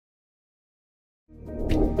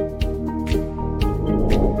Welcome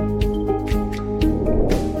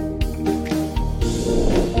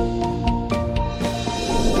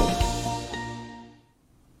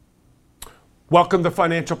to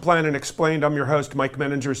Financial Planning Explained. I'm your host, Mike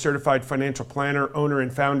Menninger, certified financial planner, owner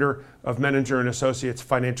and founder of Menninger and Associates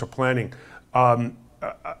Financial Planning.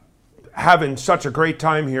 Having such a great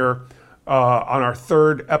time here on our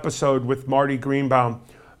third episode with Marty Greenbaum.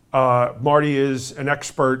 Marty is an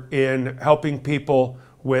expert in helping people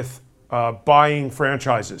with buying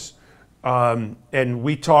franchises. And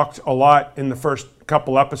we talked a lot in the first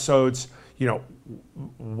couple episodes,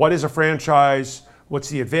 what is a franchise? What's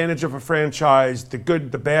the advantage of a franchise, the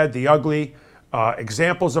good, the bad, the ugly,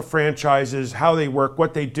 examples of franchises, how they work,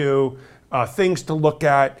 what they do, things to look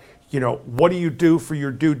at, what do you do for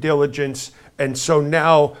your due diligence? And so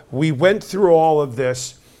now we went through all of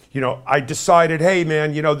this. I decided, hey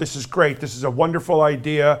man, this is great. This is a wonderful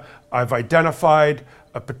idea. I've identified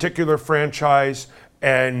a particular franchise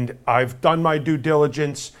and I've done my due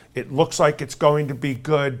diligence. It looks like it's going to be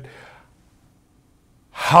good.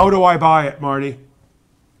 How do I buy it, Marty?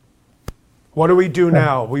 What do we do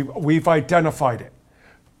now? We've identified it.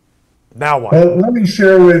 Now what? Well, let me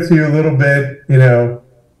share with you a little bit,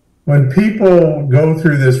 when people go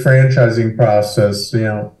through this franchising process,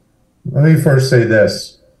 let me first say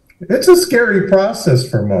this. It's a scary process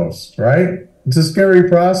for most, right? It's a scary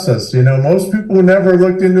process. Most people never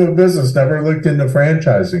looked into a business, never looked into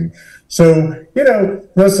franchising. So,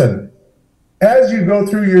 listen, as you go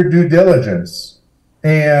through your due diligence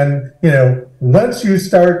and, once you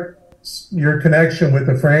start your connection with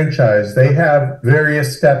the franchise, they have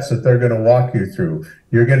various steps that they're going to walk you through.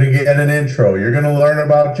 You're going to get an intro. You're going to learn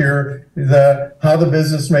about how the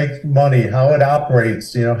business makes money, how it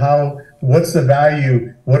operates, what's the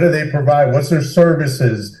value, what do they provide, what's their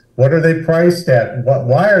services, what are they priced at,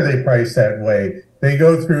 why are they priced that way? They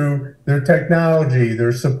go through their technology,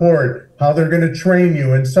 their support, how they're going to train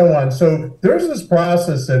you, and so on. So there's this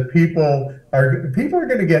process that you're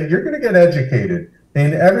going to get educated.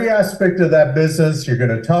 In every aspect of that business, you're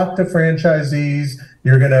going to talk to franchisees.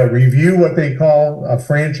 You're going to review what they call a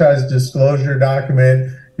franchise disclosure document.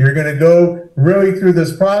 You're going to go really through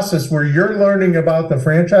this process where you're learning about the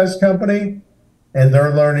franchise company and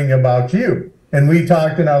they're learning about you. And we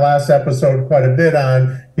talked in our last episode quite a bit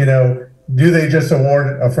on, do they just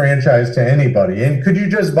award a franchise to anybody? And could you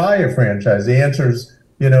just buy a franchise? The answer is,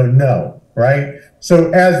 no, right?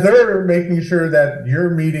 So as they're making sure that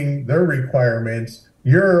you're meeting their requirements,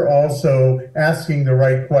 you're also asking the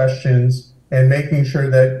right questions and making sure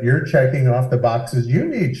that you're checking off the boxes you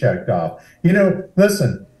need checked off.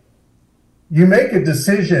 Listen, you make a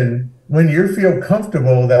decision when you feel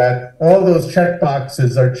comfortable that all those check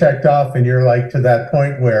boxes are checked off and you're like to that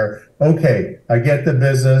point where, okay, I get the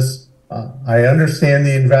business. I understand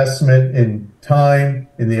the investment in time,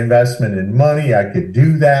 in the investment in money. I could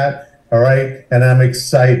do that. All right. And I'm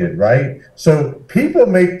excited. Right. So people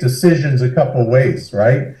make decisions a couple ways,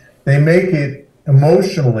 right? They make it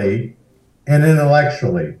emotionally and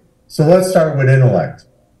intellectually. So let's start with intellect.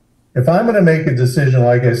 If I'm going to make a decision,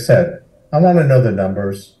 like I said, I want to know the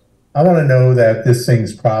numbers. I want to know that this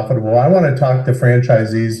thing's profitable. I want to talk to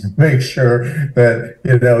franchisees, make sure that,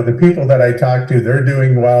 the people that I talk to, they're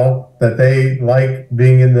doing well, that they like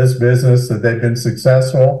being in this business, that they've been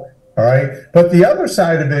successful. All right. But the other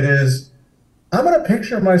side of it is, I'm going to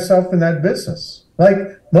picture myself in that business. Like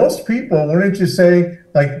most people, wouldn't you say,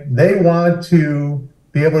 like they want to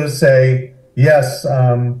be able to say, yes,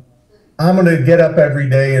 I'm going to get up every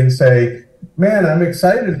day and say, man, I'm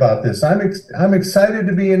excited about this. I'm excited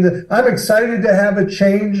to be I'm excited to have a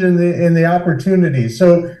change in the opportunity.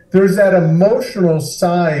 So there's that emotional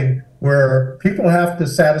side where people have to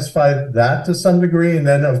satisfy that to some degree. And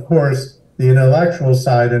then of course, the intellectual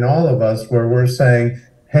side in all of us where we're saying,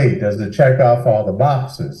 hey, does it check off all the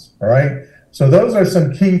boxes? All right. So those are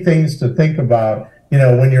some key things to think about,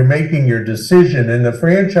 when you're making your decision, and the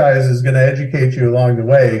franchise is going to educate you along the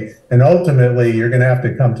way. And ultimately you're going to have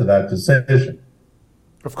to come to that decision.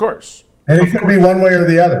 Of course. And it could be one way or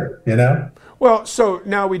the other, Well, so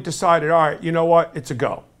now we decided, all right, you know what? It's a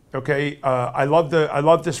go. Okay. I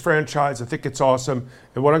love this franchise. I think it's awesome.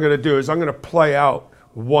 And what I'm going to do is I'm going to play out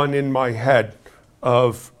one in my head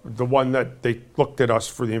of the one that they looked at us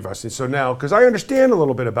for the investing. So now, because I understand a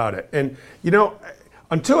little bit about it. And,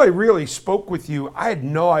 until I really spoke with you, I had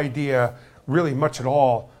no idea really much at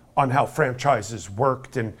all on how franchises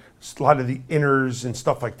worked and a lot of the inners and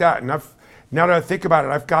stuff like that. And now that I think about it,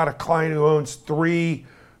 I've got a client who owns 3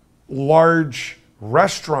 large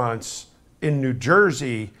restaurants in New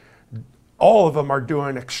Jersey. all of them are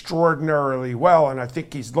doing extraordinarily well, and I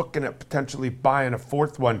think he's looking at potentially buying a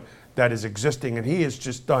fourth one that is existing, and he has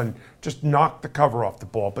just knocked the cover off the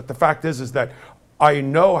ball. But the fact is that I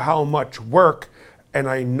know how much work and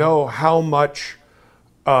I know how much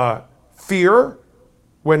fear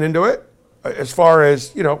went into it. As far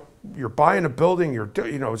as, you're buying a building,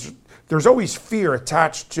 there's always fear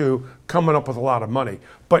attached to coming up with a lot of money.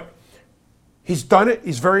 But he's done it,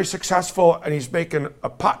 he's very successful, and he's making a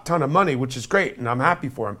pot ton of money, which is great, and I'm happy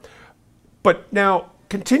for him. But now,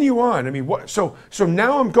 continue on. I mean, so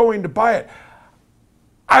now I'm going to buy it.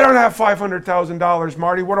 I don't have $500,000,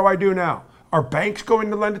 Marty. What do I do now? Are banks going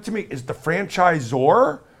to lend it to me? Is the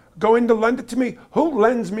franchisor going to lend it to me? Who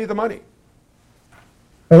lends me the money?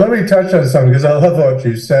 Well, let me touch on something, because I love what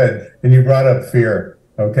you said, and you brought up fear,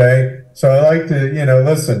 okay? So I like to,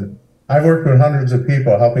 listen, I've worked with hundreds of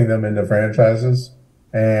people helping them into franchises,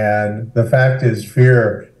 and the fact is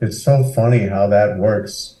fear, it's so funny how that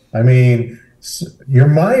works. I mean, your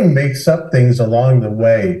mind makes up things along the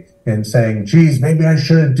way and saying, geez, maybe I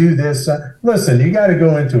shouldn't do this. Listen, you got to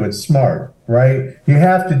go into it smart, right? You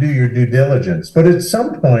have to do your due diligence. But at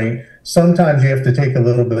some point, sometimes you have to take a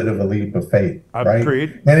little bit of a leap of faith, right?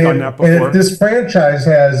 Agreed. And if this franchise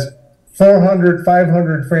has 400,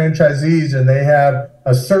 500 franchisees and they have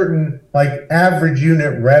a certain average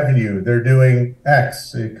unit revenue, they're doing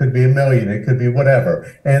X, it could be $1 million, it could be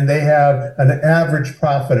whatever, and they have an average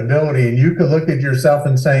profitability, and you could look at yourself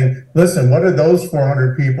and saying, listen, what do those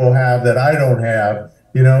 400 people have that I don't have?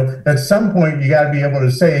 At some point you got to be able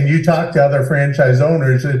to say, and you talk to other franchise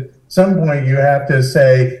owners, at some point you have to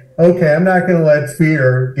say, okay, I'm not going to let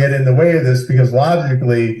fear get in the way of this, because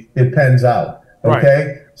logically it pans out. Okay.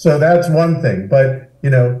 Right. So that's one thing. But,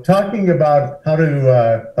 talking about how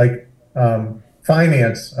to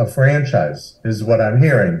finance a franchise is what I'm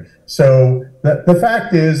hearing. So the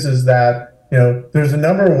fact is that, there's a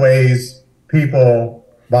number of ways people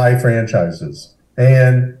buy franchises,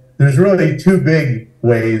 and there's really two big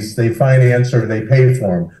ways they finance or they pay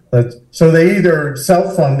for them. So they either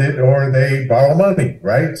self-fund it or they borrow money,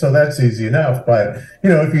 right? So that's easy enough. But,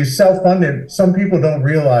 if you self-fund it, some people don't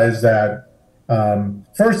realize that,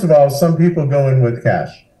 first of all, some people go in with cash,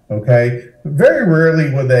 okay? Very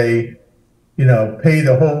rarely will they, pay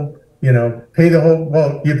the whole,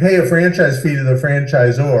 well, you pay a franchise fee to the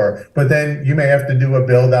franchisor, but then you may have to do a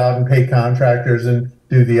build out and pay contractors and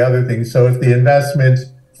do the other things. So if the investment's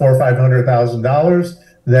 $400,000 or $500,000,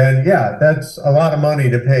 then yeah, that's a lot of money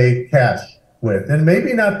to pay cash with, and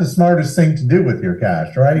maybe not the smartest thing to do with your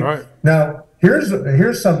cash, right? Right. Now,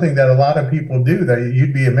 here's something that a lot of people do that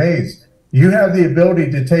you'd be amazed. You have the ability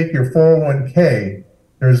to take your 401k.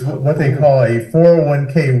 There's what they call a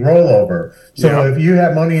 401k rollover. So if you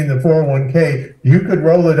have money in the 401k, you could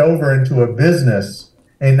roll it over into a business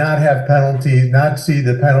and not have penalties, not see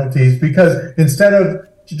the penalties, because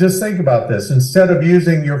just think about this. Instead of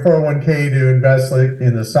using your 401k to invest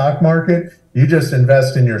in the stock market, you just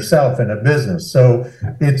invest in yourself in a business. So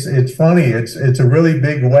it's funny. It's a really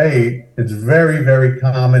big way. It's very, very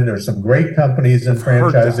common. There's some great companies in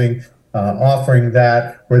franchising offering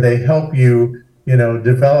that, where they help you,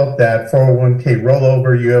 develop that 401k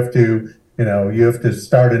rollover. You have to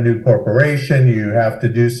start a new corporation. You have to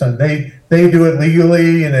do something. They do it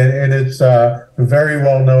legally, and it's a very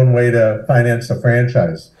well-known way to finance a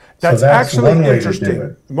franchise. That's actually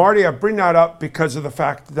interesting. Marty, I bring that up because of the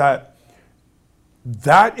fact that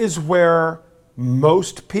is where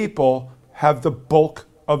most people have the bulk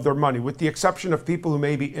of their money, with the exception of people who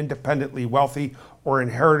may be independently wealthy or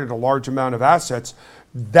inherited a large amount of assets.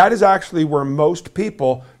 That is actually where most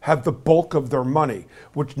people have the bulk of their money,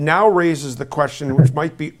 which now raises the question, which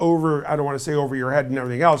might be I don't want to say over your head and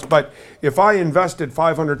everything else, but if I invested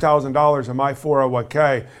 $500,000 of my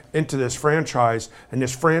 401k into this franchise, and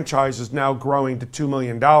this franchise is now growing to $2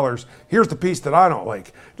 million, here's the piece that I don't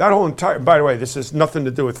like. That whole by the way, this has nothing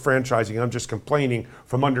to do with franchising. I'm just complaining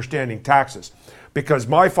from understanding taxes, because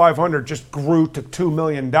my 500 just grew to $2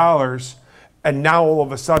 million. And now all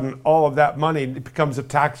of a sudden, all of that money becomes a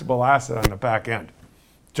taxable asset on the back end.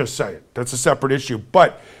 Just saying, that's a separate issue.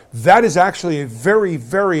 But that is actually a very,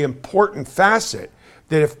 very important facet,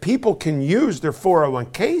 that if people can use their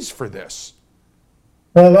 401ks for this.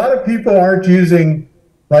 Well, a lot of people aren't using,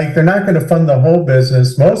 they're not going to fund the whole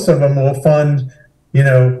business. Most of them will fund,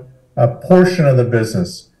 a portion of the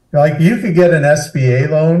business. You could get an SBA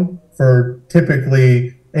loan for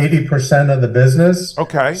typically 80% of the business.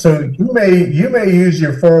 Okay. So you may use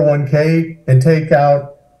your 401k and take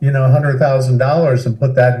out, $100,000 and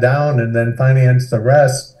put that down, and then finance the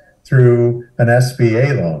rest through an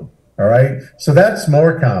SBA loan. All right. So that's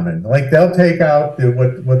more common. Like they'll take out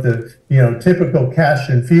what the, typical cash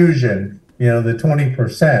infusion, the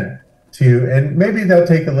 20% and maybe they'll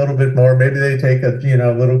take a little bit more. Maybe they take a,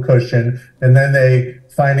 little cushion and then they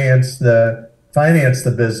finance the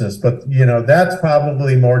business. But, that's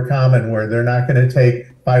probably more common where they're not going to take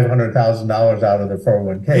 $500,000 out of the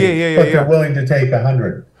 401k, but they're willing to take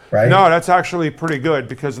 100, right? No, that's actually pretty good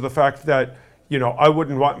because of the fact that, I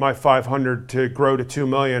wouldn't want my 500 to grow to 2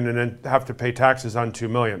 million and then have to pay taxes on 2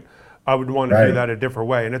 million. I would want to do that a different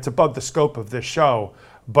way. And it's above the scope of this show.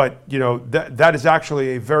 But, that is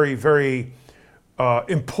actually a very, very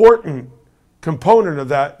important component of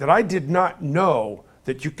that I did not know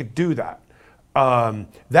that you could do that.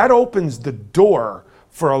 That opens the door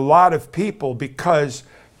for a lot of people because,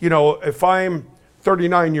 if I'm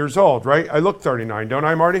 39 years old, right? I look 39, don't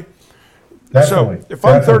I, Marty? Definitely. So if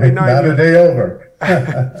I'm 39, not a day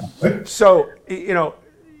over. So,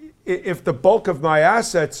 if the bulk of my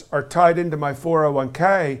assets are tied into my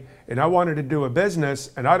 401k and I wanted to do a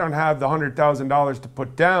business and I don't have the $100,000 to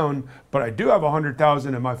put down, but I do have $100,000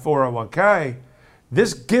 in my 401k,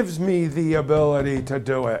 this gives me the ability to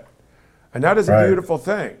do it. And that is a beautiful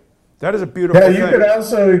thing. That is a beautiful thing. Yeah, you could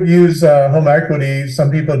also use home equity. Some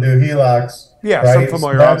people do HELOCs. Yeah, right? some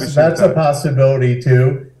familiar, So that's a possibility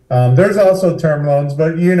too. There's also term loans,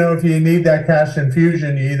 but if you need that cash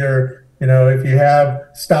infusion, you either, if you have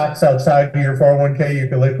stocks outside of your 401k, you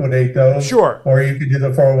can liquidate those. Sure. Or you could do the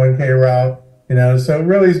 401k route, so it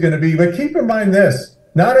really is going to be, but keep in mind this,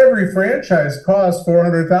 not every franchise costs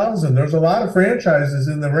 $400,000. There's a lot of franchises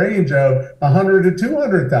in the range of $100,000 to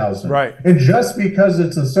 $200,000. Right. And just because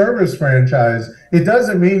it's a service franchise, it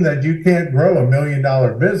doesn't mean that you can't grow $1 million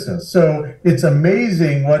business. So it's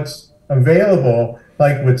amazing what's available,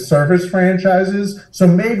 like with service franchises. So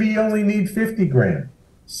maybe you only need 50 grand.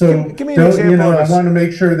 So give me an example I want to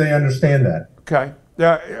make sure they understand that. Okay.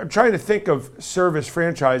 Yeah, I'm trying to think of service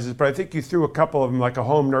franchises, but I think you threw a couple of them, like a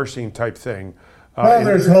home nursing type thing. Well,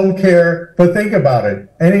 there's home care, but think about it.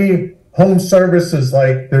 Any home services,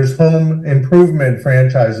 like there's home improvement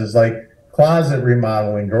franchises like closet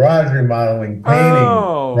remodeling, garage remodeling,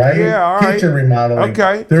 painting, right? Yeah, kitchen remodeling.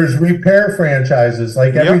 Okay. There's repair franchises,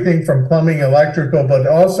 like everything from plumbing, electrical, but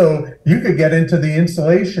also you could get into the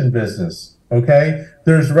installation business, okay?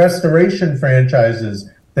 There's restoration franchises.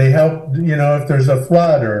 They help, if there's a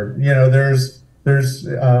flood or, there's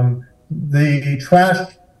the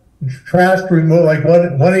trash removal, like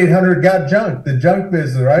 1-800-GOT-JUNK, the junk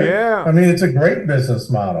business, right? Yeah. I mean, it's a great business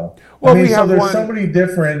model. Well, there's so many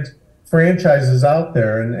different franchises out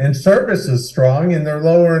there, and service is strong, and they're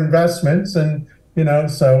lower investments, and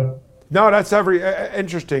so. No, that's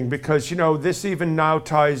interesting because this even now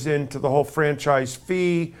ties into the whole franchise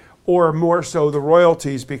fee, or more so the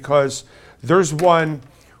royalties, because there's one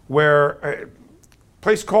where a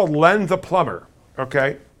place called Len the Plumber.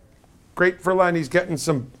 Okay, great for Len. He's getting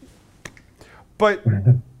some. But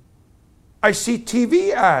I see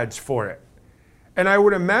TV ads for it. And I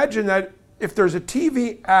would imagine that if there's a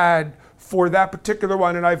TV ad for that particular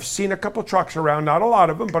one, and I've seen a couple trucks around, not a lot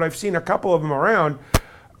of them, but I've seen a couple of them around,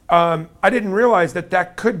 I didn't realize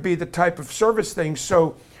that could be the type of service thing.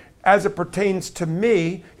 So as it pertains to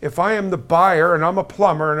me, if I am the buyer and I'm a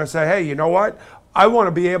plumber and I say, hey, you know what? I want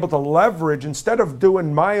to be able to leverage, instead of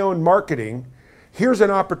doing my own marketing, here's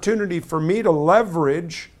an opportunity for me to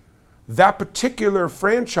leverage that particular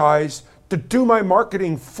franchise to do my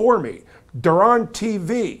marketing for me. They're on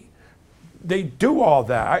TV. They do all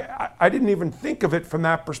that. I didn't even think of it from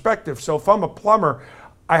that perspective. So if I'm a plumber,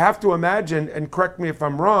 I have to imagine, and correct me if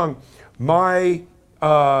I'm wrong, my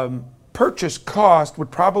purchase cost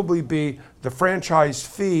would probably be the franchise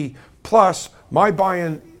fee plus my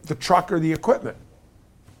buying the truck or the equipment.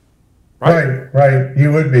 Right.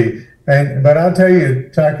 You would be. But I'll tell you,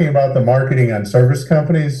 talking about the marketing on service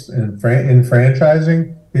companies in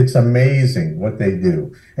franchising, it's amazing what they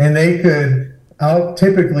do. And they could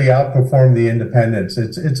typically outperform the independents.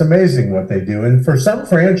 It's amazing what they do. And for some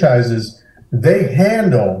franchises, they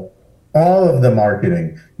handle all of the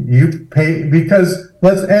marketing. You pay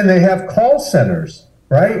and they have call centers,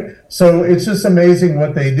 right? So it's just amazing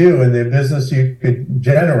what they do and the business you could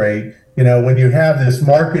generate, when you have this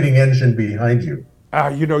marketing engine behind you.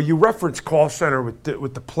 You reference call center with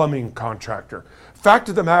the plumbing contractor. Fact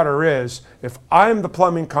of the matter is, if I'm the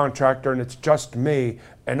plumbing contractor and it's just me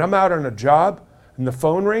and I'm out on a job and the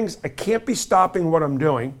phone rings, I can't be stopping what I'm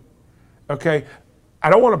doing, okay? I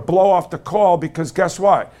don't want to blow off the call because guess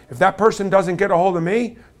what? If that person doesn't get a hold of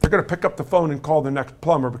me, they're going to pick up the phone and call the next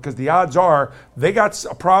plumber because the odds are they got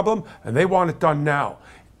a problem and they want it done now.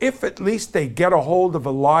 If at least they get a hold of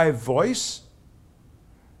a live voice,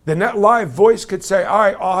 then that live voice could say, all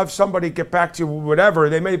right, I'll have somebody get back to you, whatever.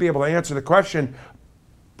 They may be able to answer the question.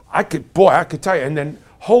 I could tell you, and then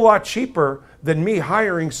a whole lot cheaper than me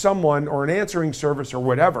hiring someone or an answering service or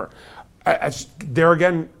whatever. There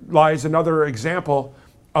again lies another example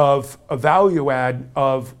of a value add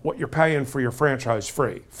of what you're paying for your franchise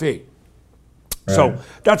fee. Right. So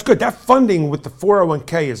that's good. That funding with the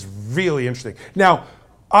 401k is really interesting. Now,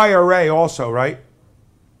 IRA also, right?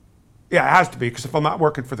 Yeah, it has to be, because if I'm not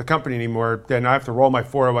working for the company anymore, then I have to roll my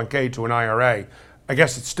 401k to an IRA. I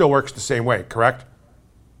guess it still works the same way, correct?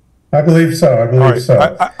 I believe so.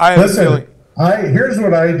 So. I Listen, here's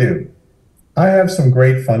what I do. I have some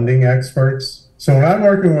great funding experts. So when I'm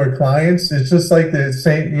working with clients, it's just like the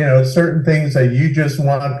same, certain things that you just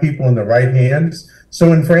want people in the right hands.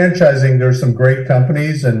 So in franchising, there's some great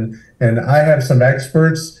companies, and I have some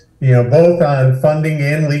experts, both on funding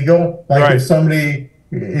and legal. Like if somebody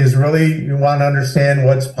is really, you want to understand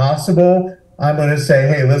what's possible, I'm going to say,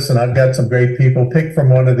 hey, listen, I've got some great people. Pick from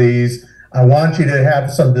one of these. I want you to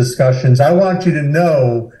have some discussions. I want you to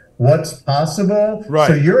know what's possible. Right.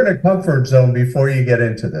 So you're in a comfort zone before you get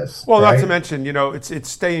into this. Well, not to mention, it's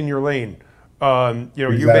stay in your lane.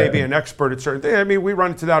 Exactly. You may be an expert at certain things. I mean, we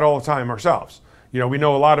run into that all the time ourselves. We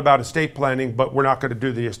know a lot about estate planning, but we're not going to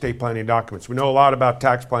do the estate planning documents. We know a lot about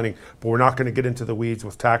tax planning, but we're not going to get into the weeds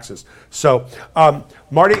with taxes. So,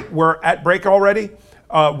 Marty, we're at break already.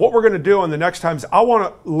 What we're going to do on the next time is I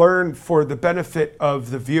want to learn, for the benefit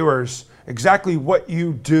of the viewers, exactly what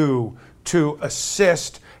you do to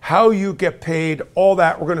assist, how you get paid, all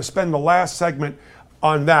that. We're going to spend the last segment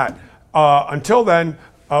on that. Until then,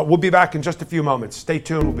 we'll be back in just a few moments. Stay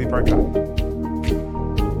tuned. We'll be right back.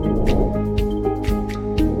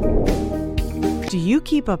 Do you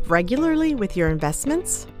keep up regularly with your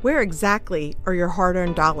investments? Where exactly are your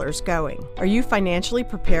hard-earned dollars going? Are you financially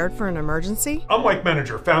prepared for an emergency? I'm Mike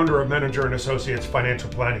Menninger, founder of Menninger & Associates Financial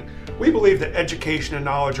Planning. We believe that education and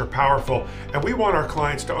knowledge are powerful, and we want our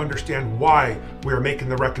clients to understand why we are making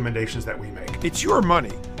the recommendations that we make. It's your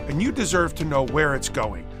money, and you deserve to know where it's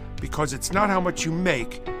going, because it's not how much you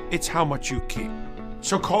make, it's how much you keep.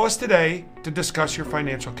 So call us today to discuss your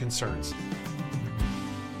financial concerns.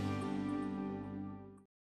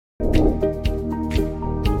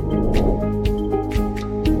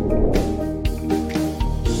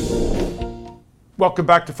 Welcome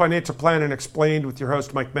back to Financial Planning Explained with your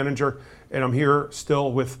host, Mike Menninger, and I'm here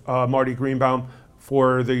still with Marty Greenbaum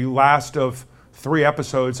for the last of 3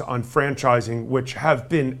 episodes on franchising, which have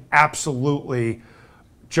been absolutely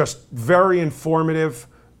just very informative,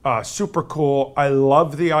 super cool. I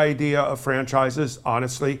love the idea of franchises,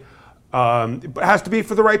 honestly. It has to be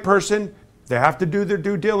for the right person. They have to do their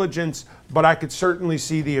due diligence, but I could certainly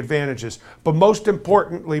see the advantages. But most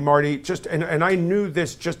importantly, Marty, and I knew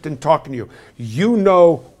this just in talking to you, you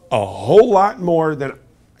know a whole lot more than,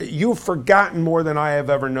 you've forgotten more than I have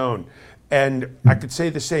ever known. And I could say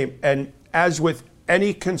the same. And as with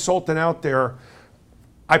any consultant out there,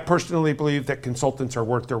 I personally believe that consultants are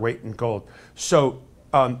worth their weight in gold. So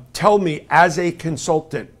tell me, as a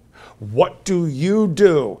consultant, what do you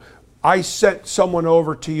do? I sent someone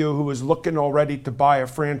over to you who was looking already to buy a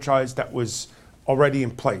franchise that was already in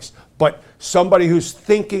place. But somebody who's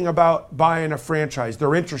thinking about buying a franchise,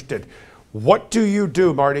 they're interested. What do you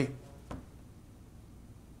do, Marty?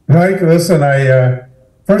 Mike, listen,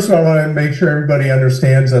 first of all, I want to make sure everybody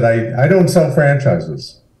understands that I don't sell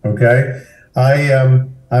franchises, okay?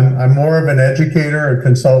 I'm more of an educator, a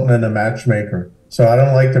consultant, and a matchmaker. So I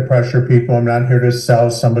don't like to pressure people. I'm not here to sell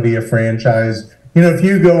somebody a franchise. If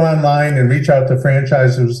you go online and reach out to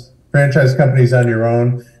franchise companies on your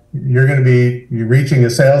own, you're reaching a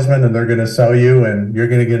salesman, and they're going to sell you, and you're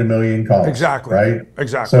going to get a million calls. Exactly. Right?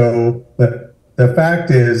 Exactly. So the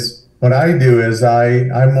fact is, what I do is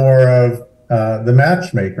I'm more of the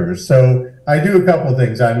matchmaker. So I do a couple of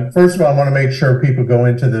things. First of all, I want to make sure people go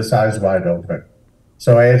into this eyes wide open.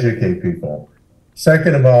 So I educate people.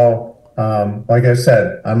 Second of all, like I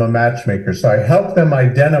said, I'm a matchmaker. So I help them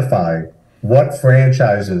identify what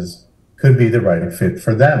franchises could be the right fit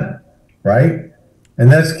for them, right?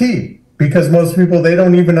 And that's key, because most people, they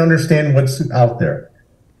don't even understand what's out there.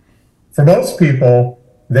 For most people,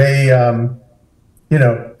 they've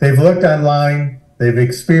looked online, they've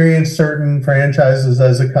experienced certain franchises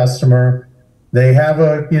as a customer, they have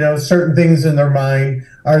certain things in their mind.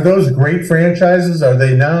 Are those great franchises? Are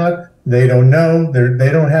they not? They don't know.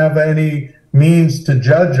 They don't have any means to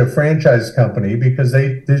judge a franchise company because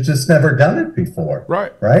they've just never done it before.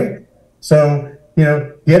 Right? So,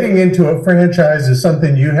 getting into a franchise is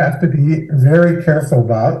something you have to be very careful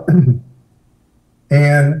about.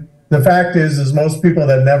 And the fact is most people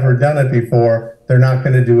that never done it before, they're not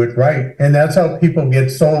going to do it right. And that's how people get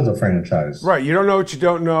sold a franchise. Right. You don't know what you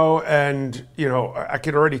don't know. And, I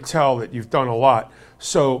could already tell that you've done a lot.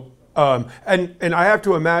 So, and I have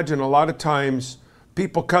to imagine a lot of times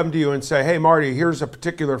people come to you and say, hey, Marty, here's a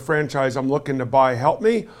particular franchise I'm looking to buy. Help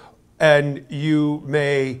me. And you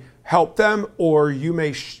may help them, or you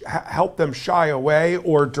may help them shy away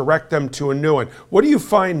or direct them to a new one. What do you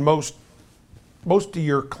find most of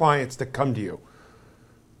your clients that come to you?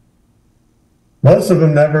 Most of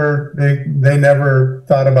them they never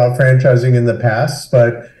thought about franchising in the past,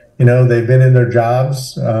 but they've been in their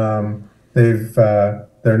jobs. They're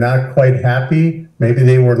not quite happy. Maybe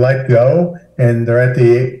they were let go, and they're at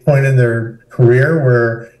the point in their career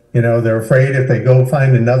where they're afraid if they go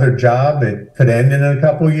find another job, it could end in a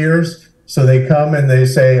couple years. So they come and they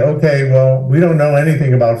say, okay, well, we don't know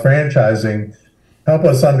anything about franchising. Help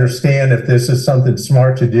us understand if this is something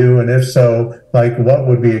smart to do, and if so, like, what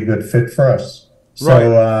would be a good fit for us.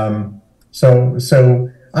 Right. So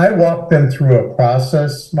I walk them through a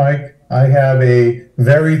process, Mike. I have a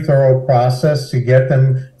very thorough process to get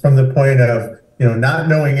them from the point of, not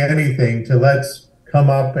knowing anything to let's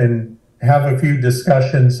come up and have a few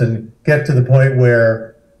discussions and get to the point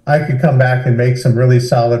where I could come back and make some really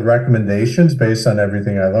solid recommendations based on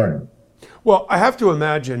everything I learned. Well, I have to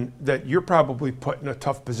imagine that you're probably put in a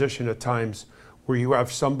tough position at times where you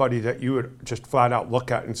have somebody that you would just flat out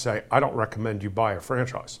look at and say, I don't recommend you buy a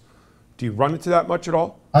franchise. Do you run into that much at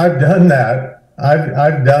all? I've done that.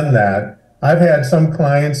 I've done that. I've had some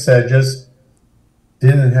clients that just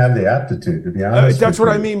didn't have the aptitude, to be honest. That's what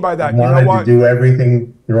I mean by that. Wanted to do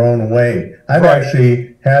everything their own way. I've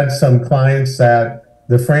actually had some clients that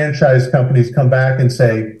the franchise companies come back and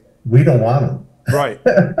say, we don't want them. Right.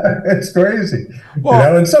 It's crazy.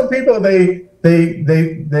 Well, and some people, they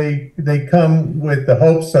come with the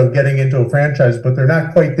hopes of getting into a franchise, but they're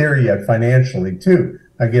not quite there yet financially too.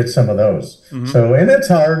 I get some of those. Mm-hmm. So, and it's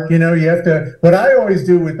hard, you have to, what I always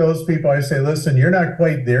do with those people, I say, listen, you're not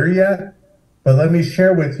quite there yet, but let me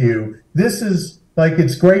share with you, this is like,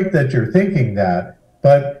 it's great that you're thinking that,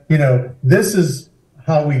 but this is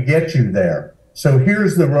how we get you there. So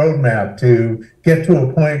here's the roadmap to get to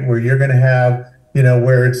a point where you're going to have,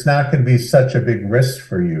 where it's not going to be such a big risk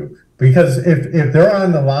for you. Because if they're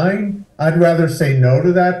on the line, I'd rather say no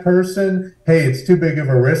to that person. Hey, it's too big of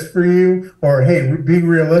a risk for you. Or, hey, be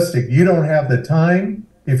realistic. You don't have the time.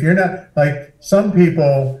 If you're not, like some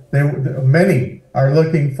people, many are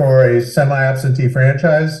looking for a semi-absentee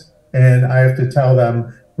franchise. And I have to tell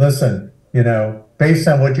them, listen, based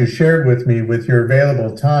on what you shared with me with your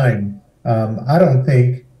available time, I don't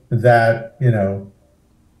think that,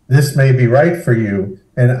 this may be right for you.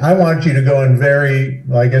 And I want you to go in very,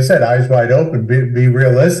 like I said, eyes wide open, be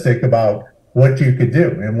realistic about what you could do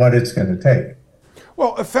and what it's going to take.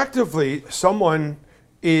 Well, effectively, someone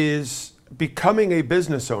is becoming a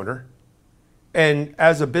business owner. And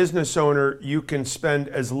as a business owner, you can spend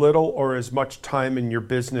as little or as much time in your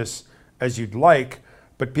business as you'd like.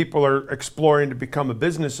 But people are exploring to become a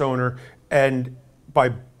business owner. And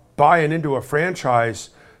by buying into a franchise,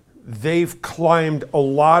 they've climbed a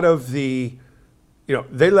lot of the,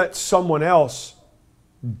 they let someone else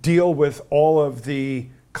deal with all of the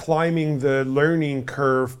climbing the learning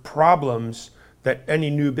curve problems that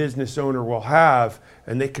any new business owner will have,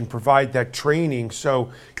 and they can provide that training.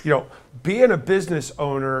 So, being a business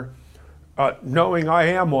owner, knowing I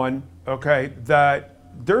am one, okay, that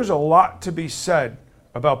there's a lot to be said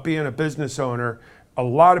about being a business owner. A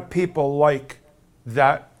lot of people like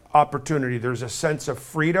that opportunity. There's a sense of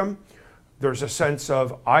freedom. There's a sense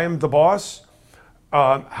of I am the boss.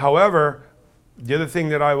 However, the other thing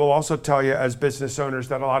that I will also tell you as business owners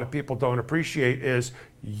that a lot of people don't appreciate is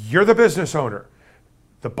you're the business owner.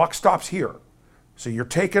 The buck stops here. So you're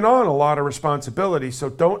taking on a lot of responsibility. So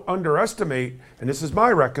don't underestimate, and this is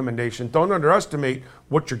my recommendation, don't underestimate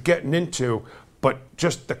what you're getting into, but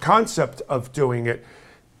just the concept of doing it.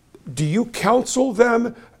 Do you counsel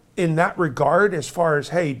them in that regard as far as,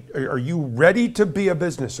 hey, are you ready to be a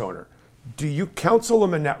business owner? Do you counsel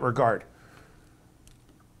them in that regard?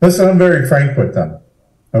 Listen, I'm very frank with them,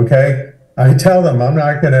 okay? I tell them I'm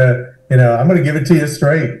not going to, I'm going to give it to you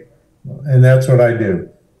straight. And that's what I do.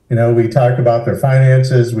 We talk about their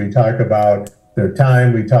finances, we talk about their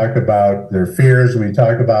time, we talk about their fears, we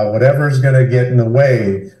talk about whatever's going to get in the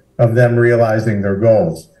way of them realizing their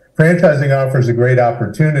goals. Franchising offers a great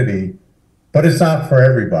opportunity, but it's not for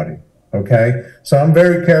everybody, okay? So I'm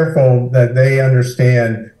very careful that they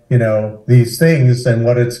understand, these things and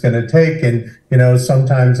what it's going to take. And,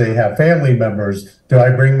 sometimes they have family members. Do I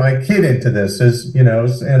bring my kid into this?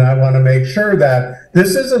 And I want to make sure that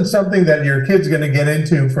this isn't something that your kid's going to get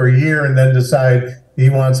into for a year and then decide he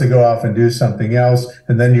wants to go off and do something else.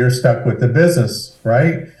 And then you're stuck with the business,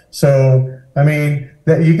 right? So, I mean,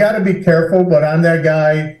 that you got to be careful, but I'm that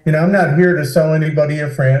guy, I'm not here to sell anybody a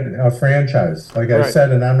franchise, like I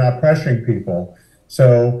said, and I'm not pressuring people.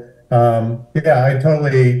 So, I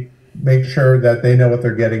totally make sure that they know what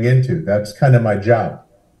they're getting into. That's kind of my job.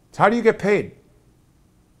 How do you get paid?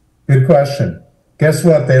 Good question. Guess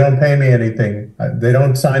what? They don't pay me anything. They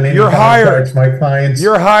don't sign any contracts. My clients.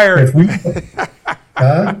 You're hired.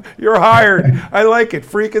 Huh? You're hired. I like it.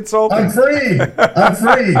 Free consulting. I'm free,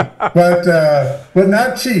 but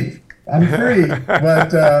not cheap. I'm free.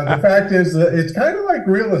 But the fact is that it's kind of like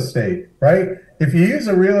real estate, right? If you use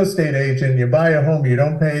a real estate agent, you buy a home, you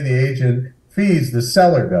don't pay the agent fees, the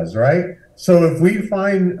seller does, right? So if we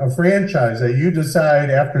find a franchise that you decide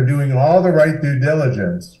after doing all the right due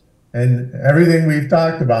diligence and everything we've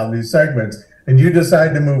talked about in these segments, and you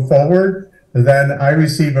decide to move forward, then I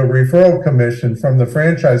receive a referral commission from the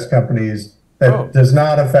franchise companies that does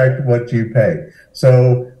not affect what you pay.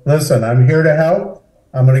 So listen, I'm here to help.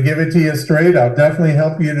 I'm going to give it to you straight. I'll definitely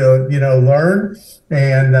help you to, learn.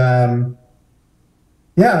 And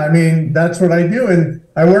I mean, that's what I do. And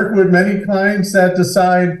I work with many clients that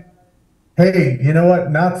decide, hey, you know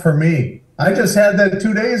what? Not for me. I just had that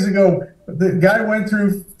 2 days ago. The guy went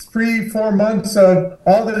through 3-4 months of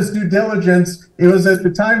all this due diligence. It was at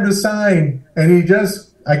the time to sign, and he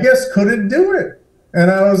just, I guess, couldn't do it.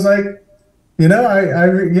 And I was like,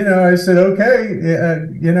 I said, okay,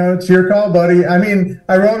 it's your call, buddy. I mean,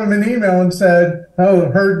 I wrote him an email and said,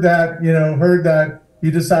 heard that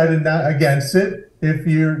you decided not against it. If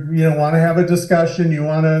you want to have a discussion, you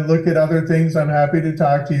want to look at other things, I'm happy to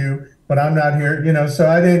talk to you, but I'm not here, so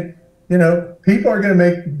I didn't, people are going to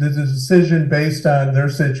make the decision based on their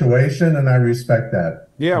situation, and I respect that.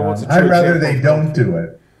 Yeah, well, it's a true I'd rather they don't do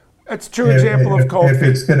it. That's a true example of cold. If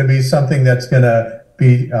it's going to be something that's going to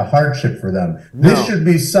be a hardship for them. No. This should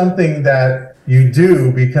be something that you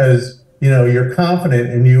do because, you're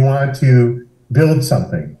confident and you want to build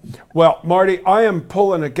something. Well, Marty, I am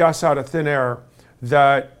pulling a guess out of thin air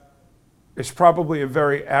that is probably a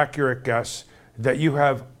very accurate guess that you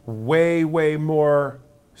have way, way more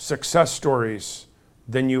success stories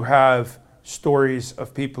than you have stories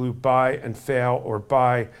of people who buy and fail or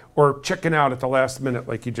chicken out at the last minute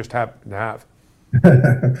like you just happen to have.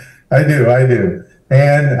 I do.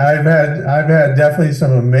 And I've had definitely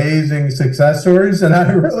some amazing success stories, and I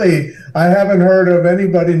haven't heard of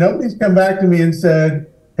anybody, nobody's come back to me and said,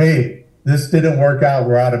 hey, this didn't work out,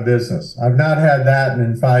 we're out of business. I've not had that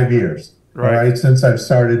in 5 years, right, since I've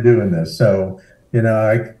started doing this. So,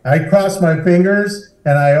 I cross my fingers,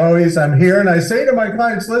 and I'm here, and I say to my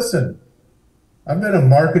clients, listen, I've been a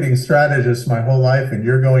marketing strategist my whole life, and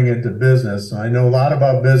you're going into business. And I know a lot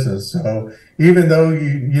about business. So even though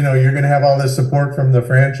you're going to have all this support from the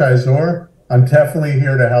franchisor, I'm definitely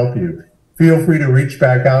here to help you. Feel free to reach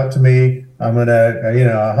back out to me. I'm going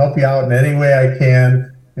to, help you out in any way I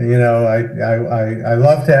can. I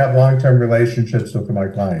love to have long-term relationships with my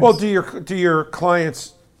clients. Well, do your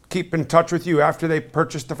clients keep in touch with you after they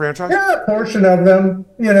purchase the franchise? Yeah, a portion of them,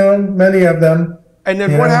 many of them. And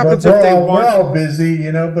then what happens if they want? We're all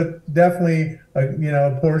busy, but definitely,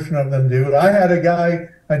 a portion of them do. I had a guy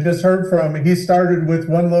I just heard from, he started with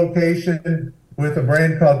one location with a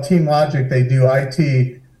brand called Team Logic. They do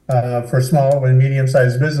IT for small and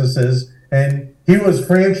medium-sized businesses. And he was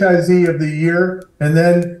franchisee of the year. And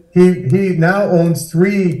then he now owns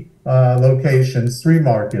 3 locations, 3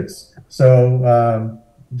 markets. So,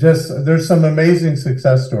 there's some amazing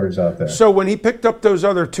success stories out there. So when he picked up those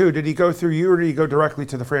other 2, did he go through you or did he go directly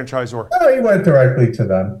to the franchisor? No, he went directly to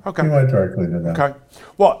them. Okay. He went directly to them. Okay.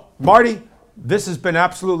 Well, Marty, this has been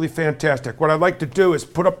absolutely fantastic. What I'd like to do is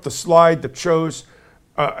put up the slide that shows,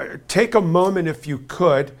 take a moment if you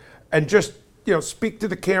could, and just, speak to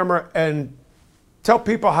the camera and tell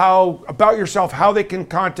people about yourself, how they can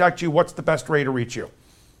contact you, what's the best way to reach you.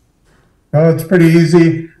 Oh, it's pretty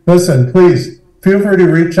easy. Listen, please. Feel free to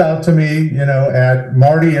reach out to me, at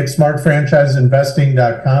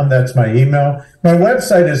marty@smartfranchiseinvesting.com. That's my email. My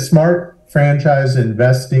website is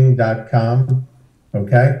smartfranchiseinvesting.com.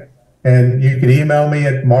 Okay. And you can email me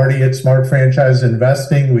at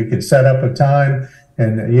marty@smartfranchiseinvesting. We could set up a time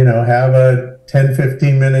and, have a 10,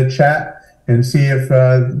 15 minute chat and see if,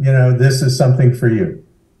 this is something for you.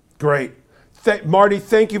 Great. Marty,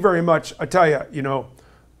 thank you very much. I tell you,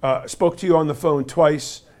 spoke to you on the phone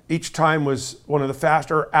twice. Each time was one of the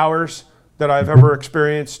faster hours that I've ever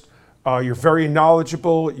experienced. You're very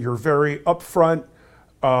knowledgeable. You're very upfront,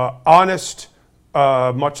 honest,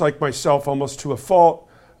 much like myself, almost to a fault,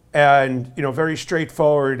 and very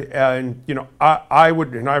straightforward. And I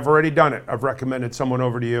would, and I've already done it. I've recommended someone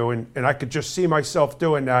over to you, and I could just see myself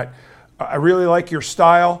doing that. I really like your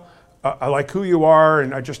style. I like who you are,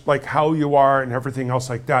 and I just like how you are and everything else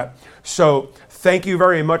like that. So thank you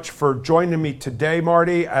very much for joining me today,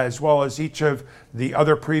 Marty, as well as each of the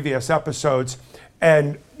other previous episodes.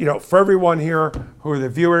 And for everyone here who are the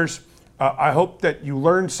viewers, I hope that you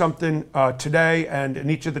learned something today and in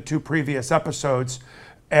each of the 2 previous episodes.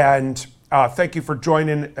 And thank you for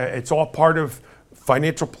joining. It's all part of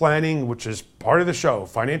financial planning, which is part of the show,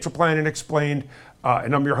 Financial Planning Explained.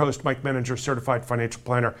 And I'm your host, Mike Menninger, Certified Financial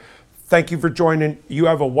Planner. Thank you for joining. You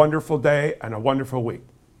have a wonderful day and a wonderful week.